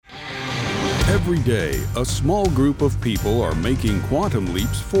Every day, a small group of people are making quantum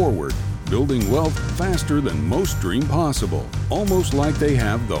leaps forward, building wealth faster than most dream possible, almost like they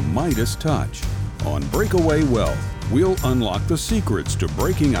have the Midas touch. On Breakaway Wealth, we'll unlock the secrets to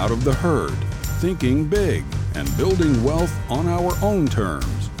breaking out of the herd, thinking big, and building wealth on our own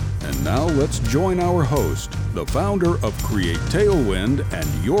terms. And now let's join our host, the founder of Create Tailwind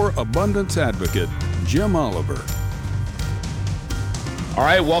and your abundance advocate, Jim Oliver. All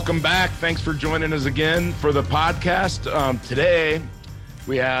right, welcome back. Thanks for joining us again for the podcast. Today,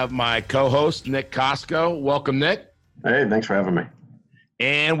 we have my co-host, Nick Costco. Welcome, Nick. Hey, thanks for having me.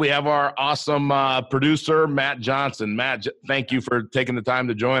 And we have our awesome producer, Matt Johnson. Matt, thank you for taking the time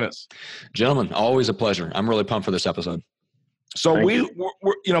to join us. Gentlemen, always a pleasure. I'm really pumped for this episode. So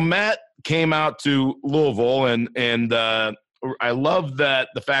Matt came out to Louisville, and I love that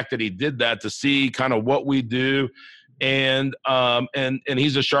the fact that he did that to see kind of what we do. And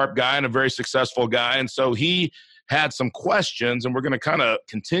he's a sharp guy and a very successful guy. And so he had some questions, and we're going to kind of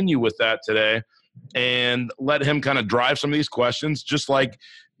continue with that today and let him kind of drive some of these questions, just like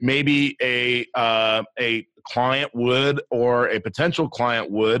maybe a client would, or a potential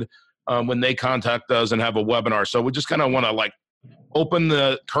client would, when they contact us and have a webinar. So we just kind of want to open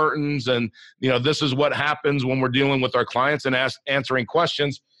the curtains, and this is what happens when we're dealing with our clients and answering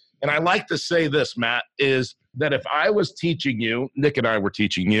questions. And I like to say this, Matt, is that if I was teaching you, Nick and I were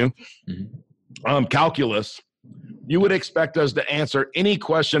teaching you, calculus, you would expect us to answer any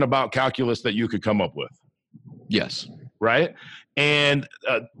question about calculus that you could come up with. Yes. Right? And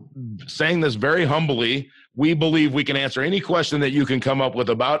saying this very humbly, we believe we can answer any question that you can come up with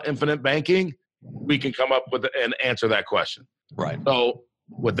about infinite banking. We can come up with and answer that question. Right. So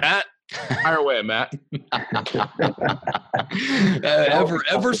with that, fire away, Matt.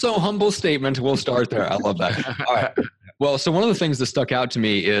 Ever so humble statement. We'll start there. I love that. All right. Well, so one of the things that stuck out to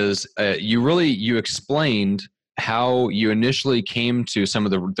me is you explained how you initially came to some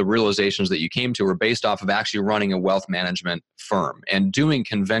of the realizations that you came to were based off of actually running a wealth management firm and doing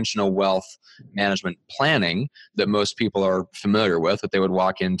conventional wealth management planning that most people are familiar with, that they would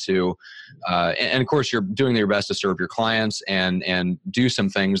walk into. And of course, you're doing your best to serve your clients and do some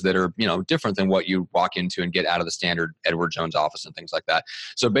things that are, different than what you walk into and get out of the standard Edward Jones office and things like that.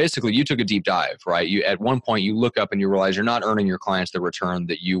 So basically, you took a deep dive, right? At one point, you look up and you realize you're not earning your clients the return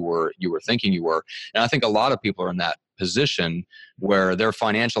that you were thinking you were. And I think a lot of people are in that position where their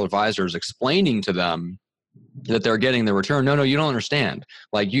financial advisor is explaining to them that they're getting the return. No, you don't understand.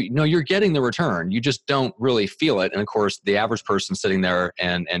 You're getting the return. You just don't really feel it. And of course, the average person sitting there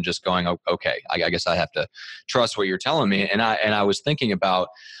and just going, oh, okay, I guess I have to trust what you're telling me. And I was thinking about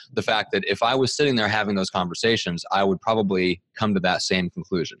the fact that if I was sitting there having those conversations, I would probably come to that same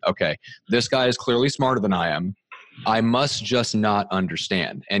conclusion. Okay, this guy is clearly smarter than I am. I must just not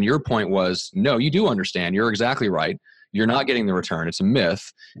understand. And your point was, no, you do understand. You're exactly right. You're not getting the return. It's a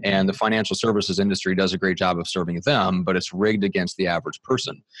myth. And the financial services industry does a great job of serving them, but it's rigged against the average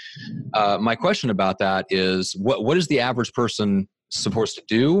person. My question about that is, what is the average person supposed to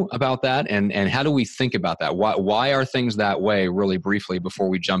do about that? And how do we think about that? Why are things that way, really briefly, before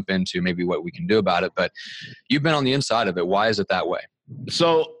we jump into maybe what we can do about it? But you've been on the inside of it. Why is it that way?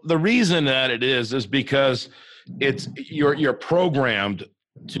 So the reason that it is because you're programmed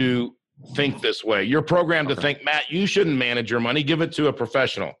to think this way. You're programmed to think, Matt, you shouldn't manage your money. Give it to a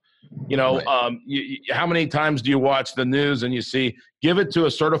professional. Right. How many times do you watch the news and you see, give it to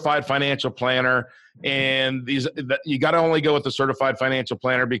a certified financial planner? And you got to only go with the certified financial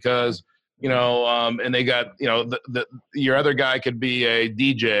planner because, and they got, your other guy could be a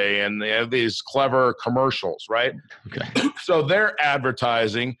DJ and they have these clever commercials, right? Okay. So they're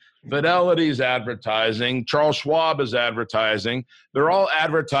advertising. Fidelity's advertising. Charles Schwab is advertising. They're all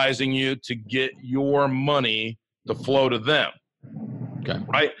advertising you to get your money to flow to them. Okay.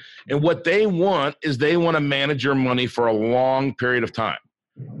 Right? And what they want is they want to manage your money for a long period of time.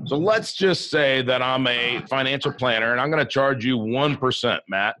 So let's just say that I'm a financial planner and I'm going to charge you 1%,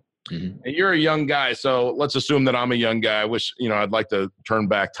 Matt. Mm-hmm. And you're a young guy, so let's assume that I'm a young guy. I wish, I'd like to turn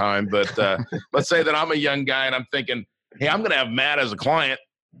back time, but let's say that I'm a young guy and I'm thinking, hey, I'm going to have Matt as a client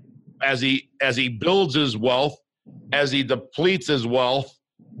as he builds his wealth, as he depletes his wealth,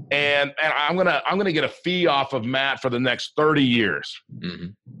 and I'm gonna get a fee off of Matt for the next 30 years. Mm-hmm.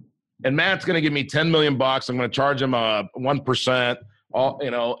 And Matt's gonna give me $10 million. I'm gonna charge him 1%.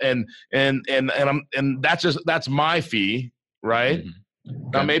 And that's my fee, right? Mm-hmm. Okay.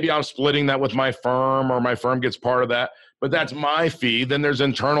 Now maybe I'm splitting that with my firm, or my firm gets part of that, but that's my fee. Then there's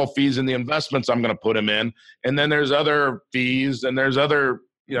internal fees in the investments I'm gonna put him in, and then there's other fees, and there's other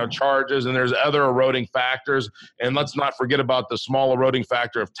charges, and there's other eroding factors. And let's not forget about the small eroding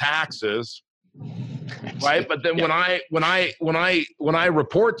factor of taxes right? But then when I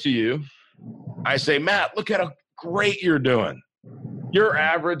report to you, I say, Matt, look at how great you're doing. You're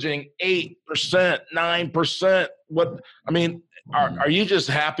averaging 8%, 9%. Are you just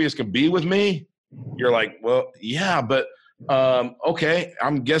happy as can be with me? You're like, well, yeah, but okay,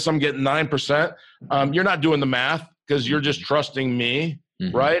 guess I'm getting 9%. You're not doing the math because you're just trusting me,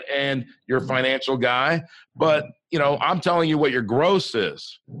 right? And you're a financial guy. But, I'm telling you what your gross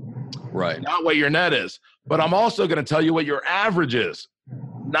is, right? Not what your net is. But I'm also going to tell you what your average is,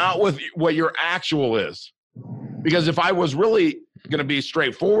 not what your actual is. Because if I was really going to be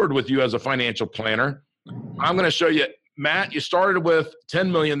straightforward with you as a financial planner, I'm going to show you, Matt, you started with 10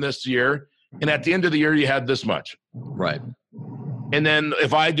 million this year, and at the end of the year, you had this much. Right. And then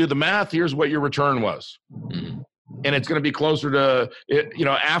if I do the math, here's what your return was. And it's going to be closer to,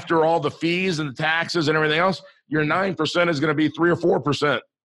 after all the fees and the taxes and everything else, your 9% is going to be 3 or 4%,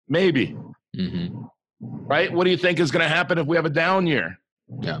 maybe. Right? What do you think is going to happen if we have a down year?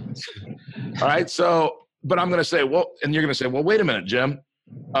 Yeah. All right. So, but I'm going to say, well, and you're going to say, well, wait a minute, Jim.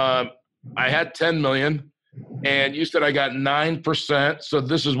 I had 10 million and you said I got 9%. So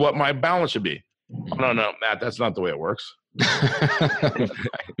this is what my balance should be. No, Matt, that's not the way it works.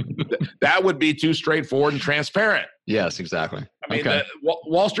 That would be too straightforward and transparent. Yes, exactly. I mean,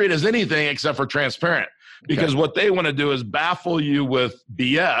 Wall Street is anything except for transparent, because what they want to do is baffle you with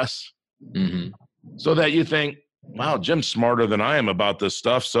BS so that you think, wow, Jim's smarter than I am about this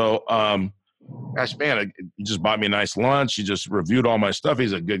stuff. So, gosh, man, he just bought me a nice lunch. He just reviewed all my stuff.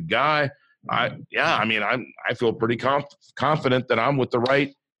 He's a good guy. I feel pretty confident that I'm with the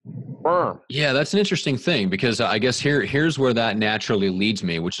right firm. Yeah, that's an interesting thing, because I guess here's where that naturally leads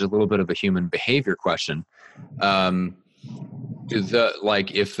me, which is a little bit of a human behavior question. If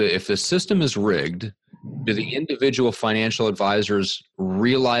the system is rigged, do the individual financial advisors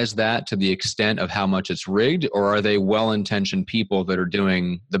realize that to the extent of how much it's rigged, or are they well-intentioned people that are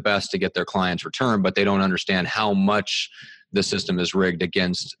doing the best to get their clients' return, but they don't understand how much the system is rigged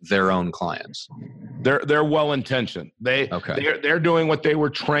against their own clients? They're well-intentioned. They're doing what they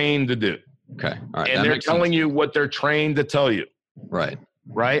were trained to do. Okay. All right. And they're telling you what they're trained to tell you. Right.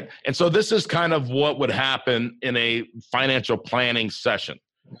 Right. And so this is kind of what would happen in a financial planning session.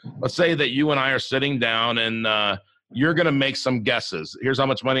 Let's say that you and I are sitting down and you're going to make some guesses. Here's how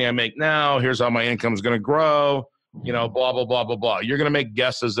much money I make now. Here's how my income is going to grow. Blah, blah, blah, blah, blah. You're going to make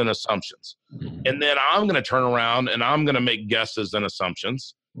guesses and assumptions. And then I'm going to turn around and I'm going to make guesses and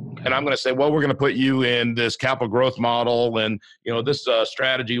assumptions. And I'm going to say, well, we're going to put you in this capital growth model. And, this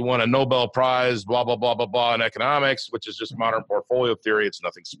strategy won a Nobel Prize, blah, blah, blah, blah, blah, in economics, which is just modern portfolio theory. It's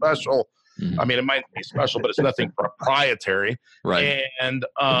nothing special. I mean, it might be special, but it's nothing proprietary. Right. And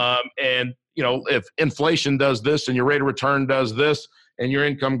if inflation does this and your rate of return does this, and your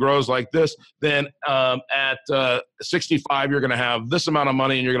income grows like this, then at 65, you're going to have this amount of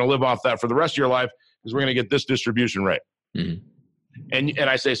money and you're going to live off that for the rest of your life, because we're going to get this distribution rate. And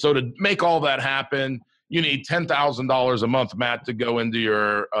I say, so to make all that happen, you need $10,000 a month, Matt, to go into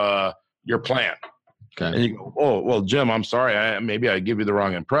your plan. Okay. And you go, oh, well, Jim, I'm sorry. Maybe I give you the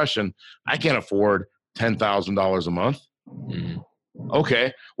wrong impression. I can't afford $10,000 a month.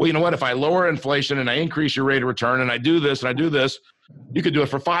 Okay. Well, you know what? If I lower inflation and I increase your rate of return and I do this and I do this, you could do it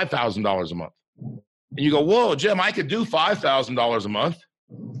for $5,000 a month. And you go, whoa, Jim, I could do $5,000 a month.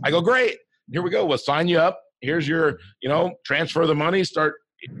 I go, great. Here we go. We'll sign you up. Here's your, transfer the money, start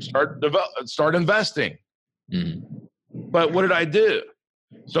investing. But what did I do?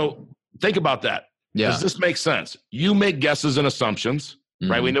 So think about that. Yeah. Does this make sense? You make guesses and assumptions,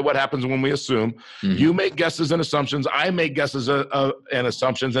 right? We know what happens when we assume. You make guesses and assumptions. I make guesses and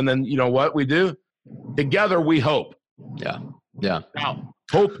assumptions. And then you know what we do? Together we hope. Yeah. Yeah. Now,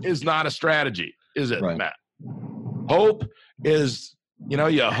 hope is not a strategy, is it, right. Matt? Hope is, you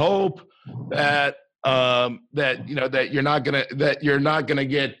hope that you're not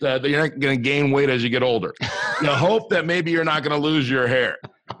gonna gain weight as you get older. You hope that maybe you're not gonna lose your hair.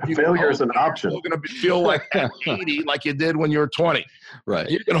 Failure is an option. You're gonna feel like 80, like you did when you were 20. Right.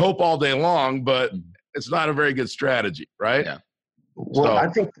 You can hope all day long, but it's not a very good strategy, right? Yeah. Well, I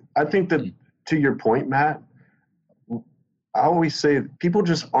think that, to your point, Matt, I always say people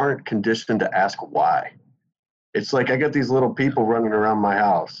just aren't conditioned to ask why. It's like I get these little people running around my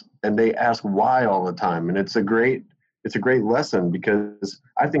house and they ask why all the time. And it's a great lesson, because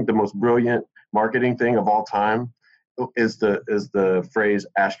I think the most brilliant marketing thing of all time is the phrase,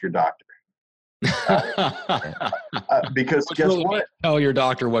 ask your doctor. Because guess what? Tell your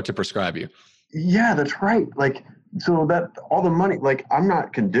doctor what to prescribe you. Yeah, that's right. Like, so that all the money, like, I'm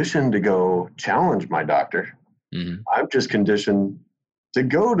not conditioned to go challenge my doctor. I'm just conditioned to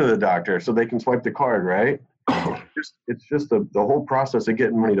go to the doctor so they can swipe the card, right? It's just the whole process of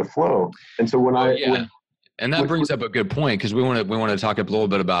getting money to flow. And so and that brings up a good point, because we want to talk a little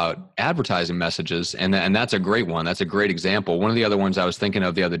bit about advertising messages, and that's a great one. That's a great example. One of the other ones I was thinking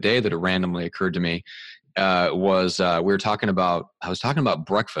of the other day that it randomly occurred to me was I was talking about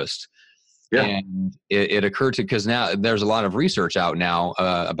breakfast. Yeah. And it occurred to, because now there's a lot of research out now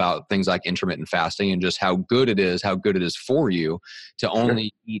about things like intermittent fasting and just how good it is for you to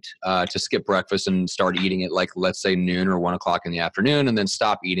only eat, to skip breakfast and start eating it like, let's say, noon or 1 o'clock in the afternoon, and then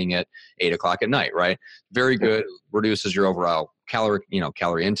stop eating at 8 o'clock at night, right? Very good. Reduces your overall calorie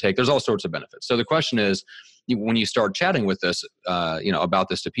intake. There's all sorts of benefits. So the question is, when you start chatting with this, about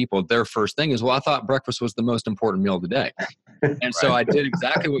this to people, their first thing is, well, I thought breakfast was the most important meal of the day. And so I did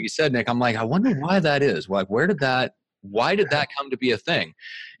exactly what you said, Nick. I'm like, I wonder why that is. Like, why did that come to be a thing?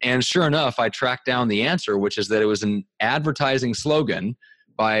 And sure enough, I tracked down the answer, which is that it was an advertising slogan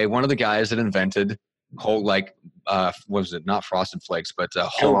by one of the guys that invented whole, like, what was it? Not Frosted Flakes, but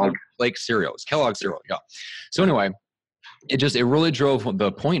whole flake cereal. It's Kellogg cereal. Yeah. So anyway, it really drove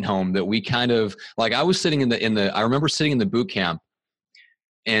the point home that we kind of, like, I was sitting I remember sitting in the boot camp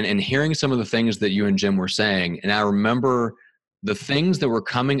and hearing some of the things that you and Jim were saying. And I remember the things that were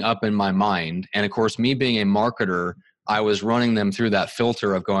coming up in my mind. And of course, me being a marketer, I was running them through that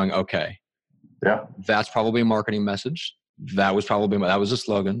filter of going, okay, yeah, that's probably a marketing message. That was a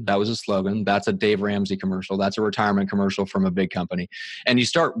slogan. That's a Dave Ramsey commercial. That's a retirement commercial from a big company. And you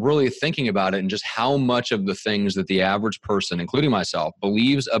start really thinking about it and just how much of the things that the average person, including myself,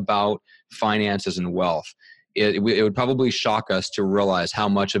 believes about finances and wealth. It would probably shock us to realize how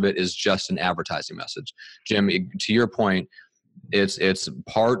much of it is just an advertising message. Jim, to your point, it's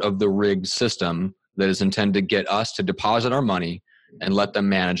part of the rigged system that is intended to get us to deposit our money and let them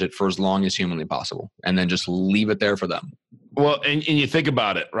manage it for as long as humanly possible, and then just leave it there for them. Well, and you think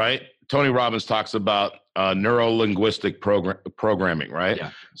about it, right? Tony Robbins talks about neuro-linguistic programming, right?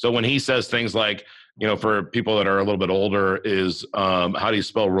 Yeah. So when he says things like, for people that are a little bit older, is how do you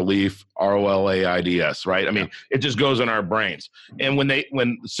spell relief? ROLAIDS, right? I mean, it just goes in our brains. And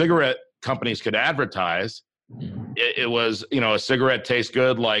when cigarette companies could advertise, it was, a cigarette tastes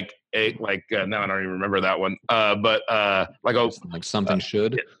good like now I don't even remember that one. But like something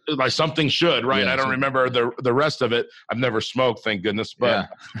should. Like something should, right? Yeah, I don't remember the rest of it. I've never smoked, thank goodness. But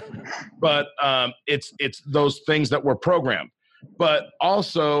but it's those things that were programmed. But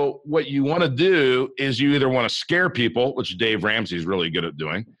also what you want to do is you either want to scare people, which Dave Ramsey is really good at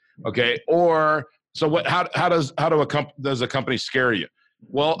doing, okay? Or so what? How does a company scare you?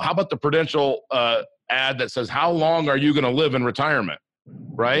 Well, how about the Prudential ad that says, how long are you going to live in retirement?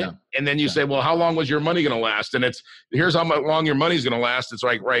 Right. Yeah. And then you say, well, how long was your money going to last? And here's how long your money's going to last. It's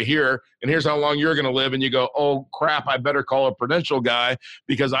like right here. And here's how long you're going to live. And you go, oh crap, I better call a Prudential guy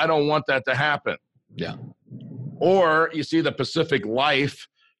because I don't want that to happen. Yeah. Or you see the Pacific Life,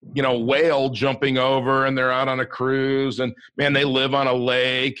 whale jumping over, and they're out on a cruise, and man, they live on a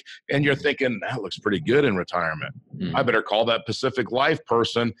lake, and you're thinking, that looks pretty good in retirement. I better call that Pacific Life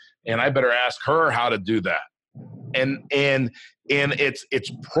person, and I better ask her how to do that. And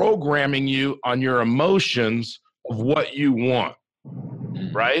it's programming you on your emotions of what you want,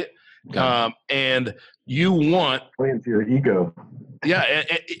 right? And you want playing to your ego. Yeah,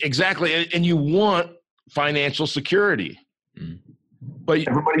 exactly. And you want financial security. But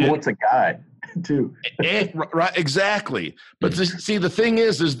everybody wants a guide too. Right, exactly. But see, the thing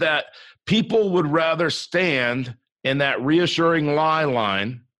is that people would rather stand in that reassuring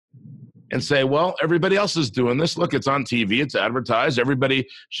line and say, well, everybody else is doing this. Look, it's on TV, it's advertised. Everybody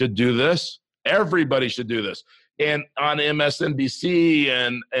should do this. Everybody should do this. And on MSNBC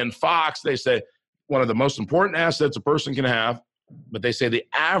and Fox, they say one of the most important assets a person can have, but they say the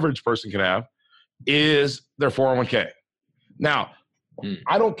average person can have, is their 401k. Now,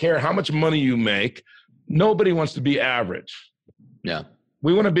 I don't care how much money you make. Nobody wants to be average. Yeah.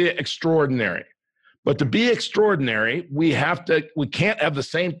 We want to be extraordinary. But to be extraordinary, we can't have the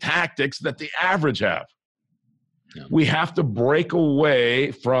same tactics that the average have. Yeah. We have to break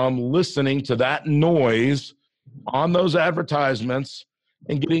away from listening to that noise on those advertisements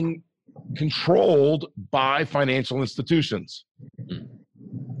and getting controlled by financial institutions.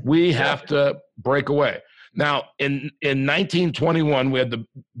 We have to break away. Now, in 1921, we had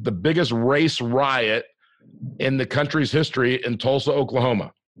the biggest race riot in the country's history in Tulsa,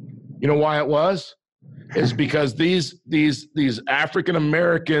 Oklahoma. You know why it was? It's because these African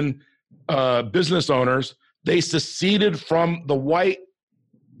American business owners, they seceded from the white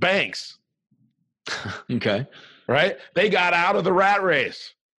banks. Okay. Right? They got out of the rat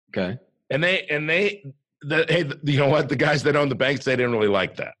race. Okay. And they hey, you know what? The guys that own the banks, they didn't really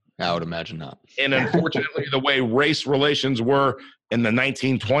like that. I would imagine not. And unfortunately, the way race relations were in the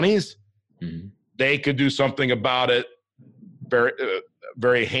 1920s, they could do something about it. Very,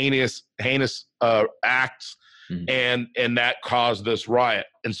 very heinous acts, and that caused this riot.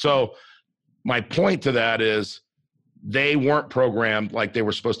 And so, my point to that is, they weren't programmed like they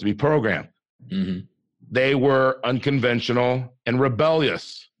were supposed to be programmed. They were unconventional and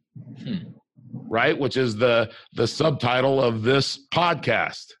rebellious, right? Which is the subtitle of this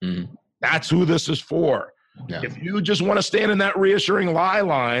podcast. That's who this is for. Yeah. If you just want to stand in that reassuring lie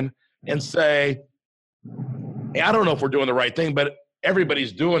line and say, hey, I don't know if we're doing the right thing, but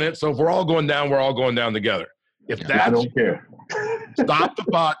everybody's doing it. So if we're all going down, we're all going down together. If that's, I don't care. Stop the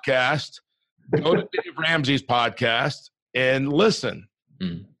podcast, go to Dave Ramsey's podcast and listen.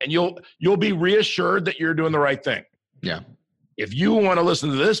 And you'll be reassured that you're doing the right thing. Yeah. If you want to listen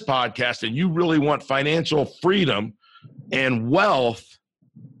to this podcast and you really want financial freedom and wealth,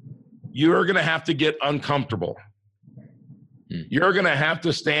 you're going to have to get uncomfortable. You're going to have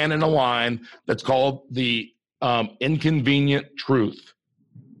to stand in a line that's called the inconvenient truth,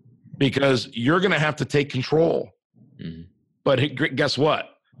 because you're going to have to take control. But guess what?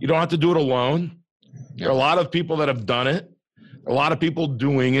 You don't have to do it alone. There are a lot of people that have done it. A lot of people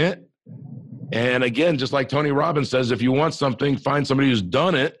doing it. And again, just like Tony Robbins says, if you want something, find somebody who's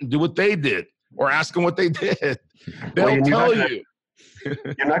done it and do what they did, or ask them what they did. They'll tell you.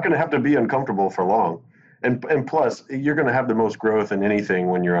 You're not going to have to be uncomfortable for long. And plus, you're going to have the most growth in anything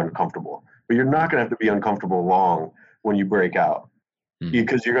when you're uncomfortable. But you're not going to have to be uncomfortable long when you break out,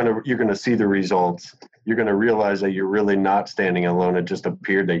 because you're going to see the results. You're going to realize that you're really not standing alone. It just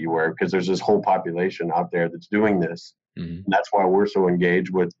appeared that you were, because there's this whole population out there that's doing this. And that's why we're so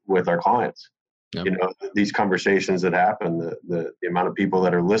engaged with our clients. Yep. You know, these conversations that happen, the amount of people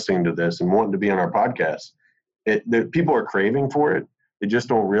that are listening to this and wanting to be on our podcast, people are craving for it. They just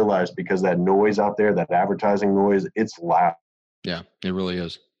don't realize, because that noise out there, that advertising noise, it's loud. Yeah, it really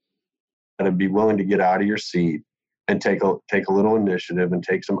is. And be willing to get out of your seat and take a little initiative and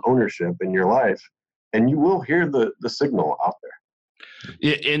take some ownership in your life, and you will hear the signal out there.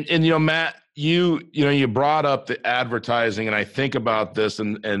 Yeah, and you know, Matt, you brought up the advertising, and I think about this,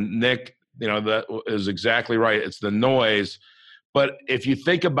 and Nick, you know, that is exactly right. It's the noise. But if you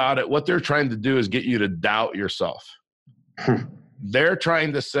think about it, what they're trying to do is get you to doubt yourself. They're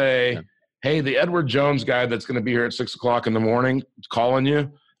trying to say, hey, the Edward Jones guy that's going to be here at 6 o'clock in the morning calling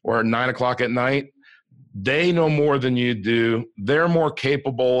you, or at 9 o'clock at night, they know more than you do. They're more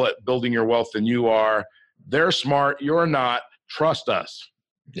capable at building your wealth than you are. They're smart. You're not. Trust us.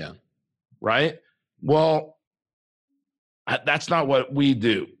 Yeah. Right? Well, that's not what we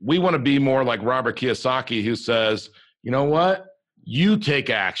do. We want to be more like Robert Kiyosaki, who says, you know what? You take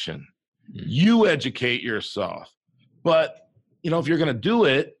action. You educate yourself. But, you know, if you're going to do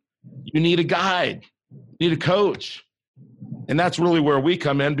it, you need a guide. You need a coach. And that's really where we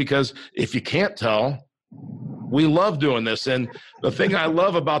come in, because if you can't tell, we love doing this. And the thing I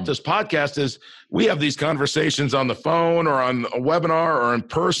love about this podcast is we have these conversations on the phone or on a webinar or in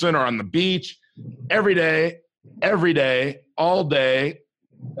person or on the beach every day, all day.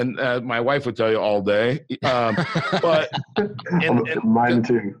 And my wife would tell you all day. But mine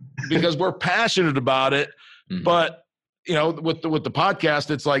too. Because we're passionate about it. But, you know, with the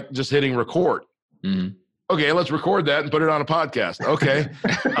podcast, it's like just hitting record. Okay, let's record that and put it on a podcast. Okay.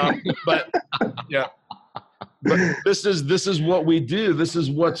 But yeah. But this is what we do. This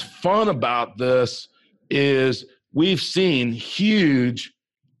is what's fun about this, is we've seen huge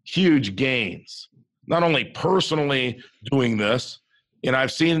gains. Not only personally doing this, and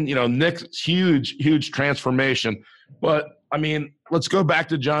I've seen, you know, Nick's huge transformation. But I mean, let's go back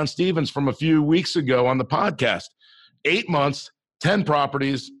to John Stevens from a few weeks ago on the podcast. 8 months, 10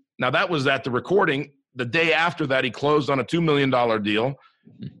 properties. Now that was at the recording. The day after that, he closed on a $2 million deal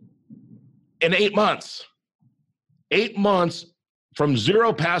in 8 months. 8 months from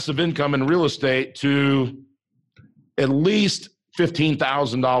zero passive income in real estate to at least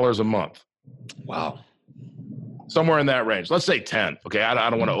 $15,000 a month. Wow. Somewhere in that range. Let's say 10. Okay. I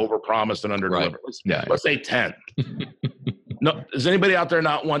don't want to overpromise and underdeliver. Right. Let's say 10. No, does anybody out there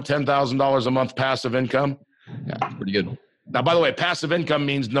not want $10,000 a month passive income? Yeah, pretty good. Now, by the way, passive income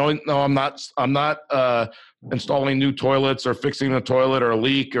means no, I'm not installing new toilets or fixing a toilet or a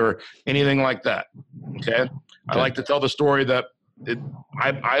leak or anything like that. Okay. I like to tell the story that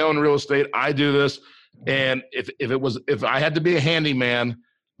I own real estate. I do this. And if I had to be a handyman,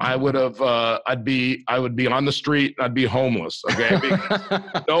 I would be on the street. I'd be homeless. Okay.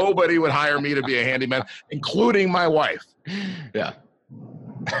 Nobody would hire me to be a handyman, including my wife. Yeah.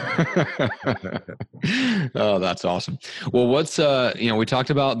 Oh, that's awesome. Well, what's we talked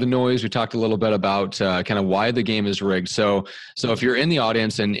about the noise. We talked a little bit about kind of why the game is rigged. So if you're in the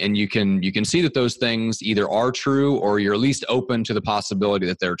audience and you can see that those things either are true or you're at least open to the possibility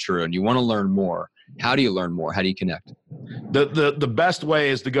that they're true, and you want to learn more. How do you learn more? How do you connect? The best way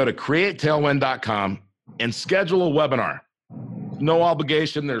is to go to createtailwind.com and schedule a webinar. No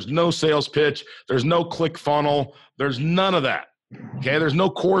obligation. There's no sales pitch. There's no click funnel. There's none of that. Okay. There's no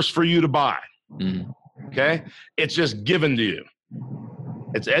course for you to buy. Okay. It's just given to you.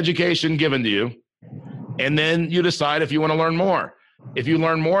 It's education given to you. And then you decide if you want to learn more. If you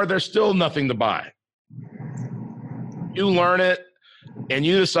learn more, there's still nothing to buy. You learn it and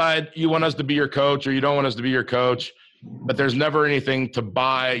you decide you want us to be your coach or you don't want us to be your coach, but there's never anything to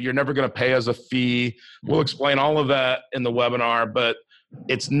buy. You're never going to pay us a fee. We'll explain all of that in the webinar, but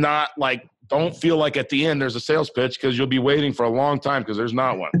it's not like, don't feel like at the end there's a sales pitch, because you'll be waiting for a long time because there's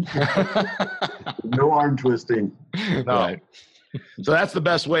not one. No arm twisting. No. Right. So that's the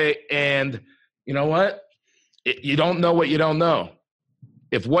best way. And you know what? You don't know what you don't know.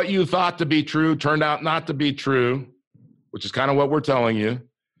 If what you thought to be true turned out not to be true, which is kind of what we're telling you,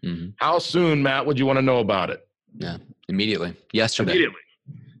 how soon, Matt, would you want to know about it? Yeah, immediately. Yesterday. Immediately.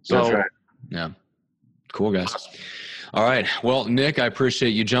 So, That's right. Yeah. Cool, guys. All right. Well, Nick, I appreciate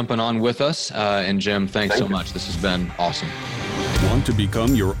you jumping on with us. And Jim, thanks so much. This has been awesome. Want to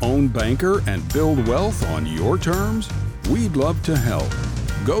become your own banker and build wealth on your terms? We'd love to help.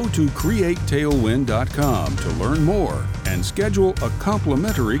 Go to createtailwind.com to learn more and schedule a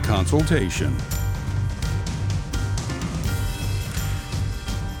complimentary consultation.